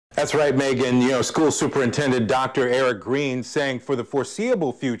That's right, Megan. School Superintendent Dr. Eric Green saying for the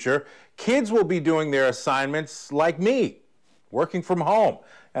foreseeable future, kids will be doing their assignments like me, working from home.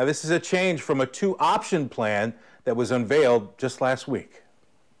 Now, this is a change from a two-option plan that was unveiled just last week.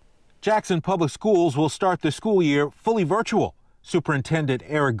 Jackson Public Schools will start the school year fully virtual. Superintendent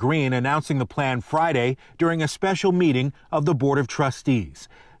Eric Green announcing the plan Friday during a special meeting of the Board of Trustees.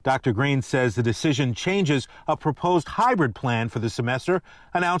 Dr. Green says the decision changes a proposed hybrid plan for the semester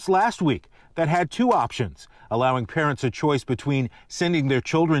announced last week that had two options, allowing parents a choice between sending their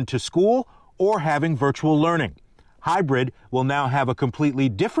children to school or having virtual learning. Hybrid will now have a completely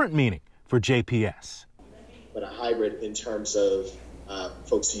different meaning for JPS. But a hybrid in terms of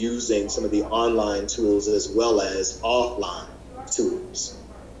folks using some of the online tools as well as offline tools,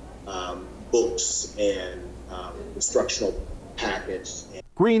 books and instructional packets.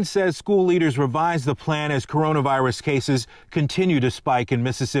 Green says school leaders revised the plan as coronavirus cases continue to spike in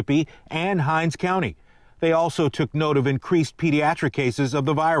Mississippi and Hinds County. They also took note of increased pediatric cases of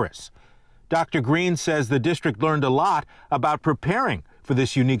the virus. Dr. Green says the district learned a lot about preparing for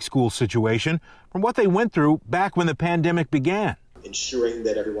this unique school situation from what they went through back when the pandemic began. Ensuring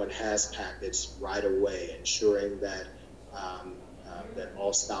that everyone has packets right away, ensuring that that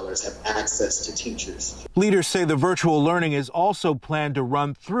all scholars have access to teachers. Leaders say the virtual learning is also planned to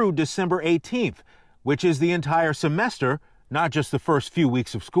run through December 18th, which is the entire semester, not just the first few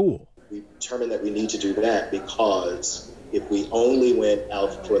weeks of school. We determined that we need to do that because if we only went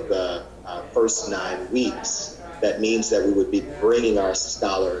out for the first 9 weeks, that means that we would be bringing our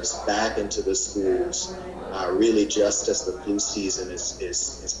scholars back into the schools really just as the flu season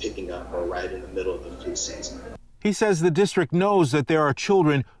is picking up, or right in the middle of the flu season. He says the district knows that there are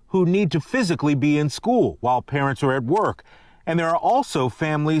children who need to physically be in school while parents are at work, and there are also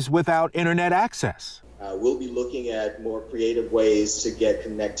families without internet access. We'll be looking at more creative ways to get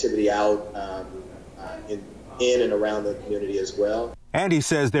connectivity out in and around the community as well. And he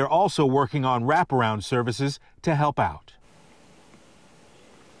says they're also working on wraparound services to help out.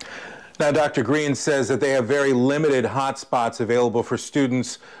 Now, Dr. Green says that they have very limited hotspots available for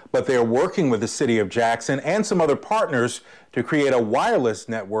students, but they are working with the city of Jackson and some other partners to create a wireless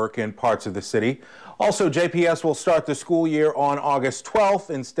network in parts of the city. Also, JPS will start the school year on August 12th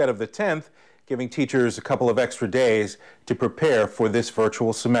instead of the 10th, giving teachers a couple of extra days to prepare for this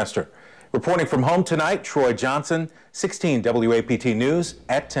virtual semester. Reporting from home tonight, Troy Johnson, 16 WAPT News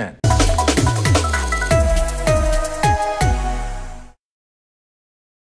at 10.